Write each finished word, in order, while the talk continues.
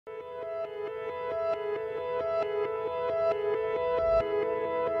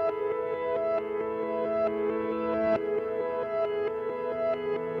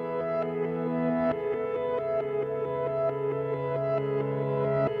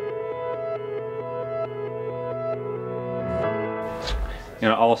You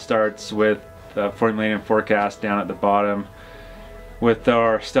know, it all starts with formulating a forecast down at the bottom with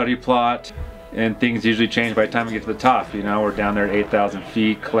our study plot, and things usually change by the time we get to the top. You know, we're down there at 8,000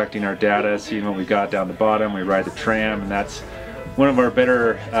 feet collecting our data, seeing what we got down the bottom. We ride the tram, and that's one of our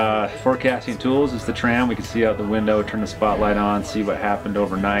better forecasting tools is the tram. We can see out the window, turn the spotlight on, see what happened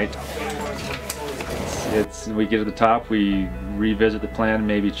overnight. We get to the top, we revisit the plan,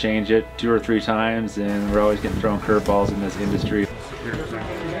 maybe change it 2 or 3 times, and we're always getting thrown curveballs in this industry.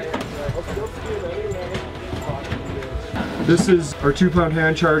 This is our 2-pound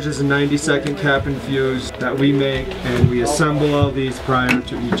hand charges and 90-second cap and fuse that we make, and we assemble all these prior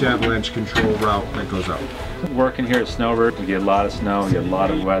to each avalanche control route that goes out. Working here at Snowbird, we get a lot of snow, we get a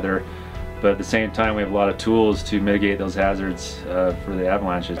lot of weather, but at the same time we have a lot of tools to mitigate those hazards for the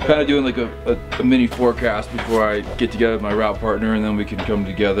avalanches. Kind of doing like a mini forecast before I get together with my route partner, and then we can come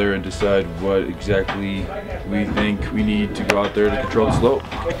together and decide what exactly we think we need to go out there to control the slope.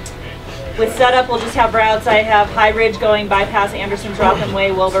 With setup, we'll just have routes. I have High Ridge going bypass Anderson's Rock and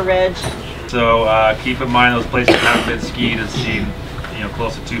Way, Wilbur Ridge. So keep in mind those places that haven't been skied and seen, you know,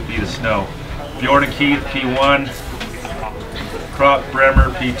 close to 2 feet of snow. Bjorn and Keith, P1, Croc, Bremer,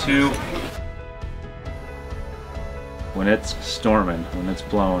 P2. When it's storming, when it's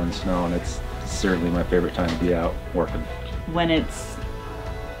blowing and snowing, it's certainly my favorite time to be out working. When it's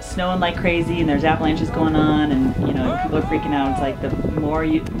snowing like crazy and there's avalanches going on and, you know, people are freaking out, it's like the more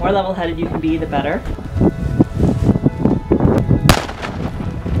level-headed you can be, the better.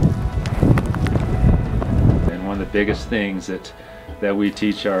 And one of the biggest things that we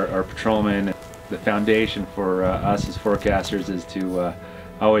teach our patrolmen, the foundation for us as forecasters, is to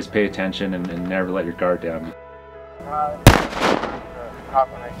always pay attention and never let your guard down.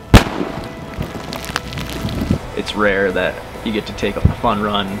 It's rare that you get to take a fun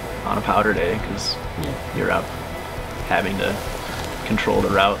run on a powder day because you're out having to control the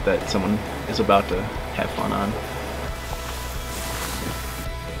route that someone is about to have fun on.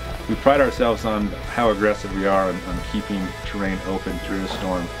 We pride ourselves on how aggressive we are on keeping terrain open through a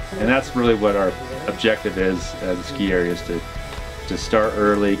storm. And that's really what our objective is as a ski area, is to start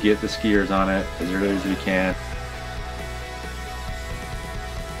early, get the skiers on it as early as we can.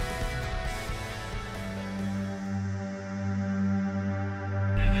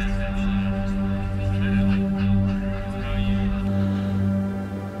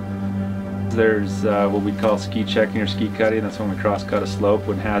 There's what we call ski checking or ski cutting. That's when we cross-cut a slope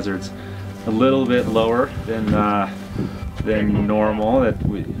when hazard's a little bit lower than normal. That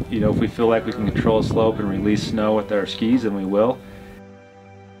we, you know, if we feel like we can control a slope and release snow with our skis, then we will.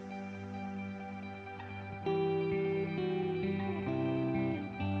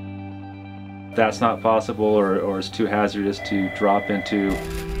 If that's not possible or is too hazardous to drop into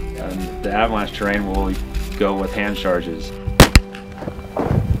the avalanche terrain, we'll go with hand charges.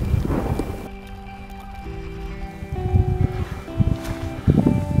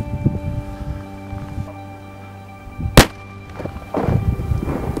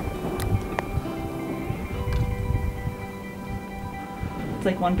 It's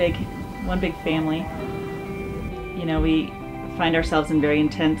like one big family. You know, we find ourselves in very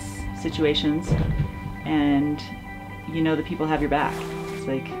intense situations, and you know the people have your back. It's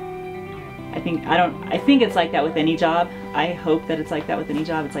like, I think it's like that with any job. I hope that it's like that with any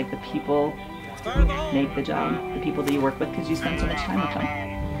job. It's like the people make the job, the people that you work with, because you spend so much time with them.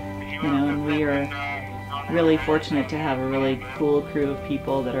 You know, and we are really fortunate to have a really cool crew of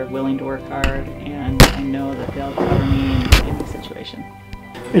people that are willing to work hard, and I know that they'll cover me in any situation.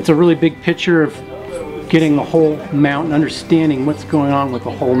 It's a really big picture of getting the whole mountain, understanding what's going on with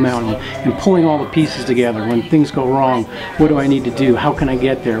the whole mountain, and pulling all the pieces together. When things go wrong, what do I need to do? How can I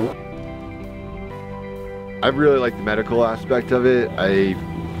get there? I really like the medical aspect of it. I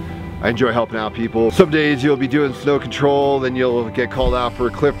enjoy helping out people. Some days you'll be doing snow control, then you'll get called out for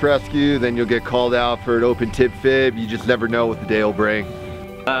a cliff rescue, then you'll get called out for an open tip fib. You just never know what the day will bring.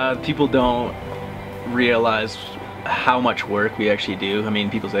 People don't realize how much work we actually do. I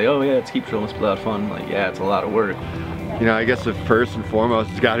mean, people say, oh yeah, ski patrol must be a lot of fun. Like, yeah, it's a lot of work. You know, I guess the first and foremost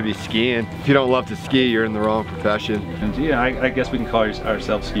has got to be skiing. If you don't love to ski, you're in the wrong profession. And yeah, I guess we can call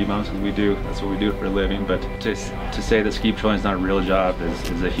ourselves ski bums, because we do. That's what we do for a living. But to say that ski patrolling is not a real job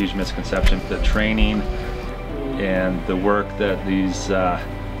is a huge misconception. The training and the work that these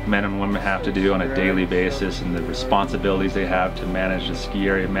men and women have to do on a daily basis, and the responsibilities they have to manage the ski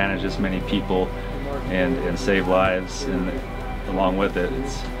area, manage this many people, and save lives, and along with it,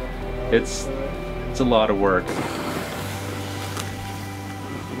 it's a lot of work.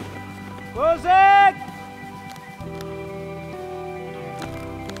 Closing!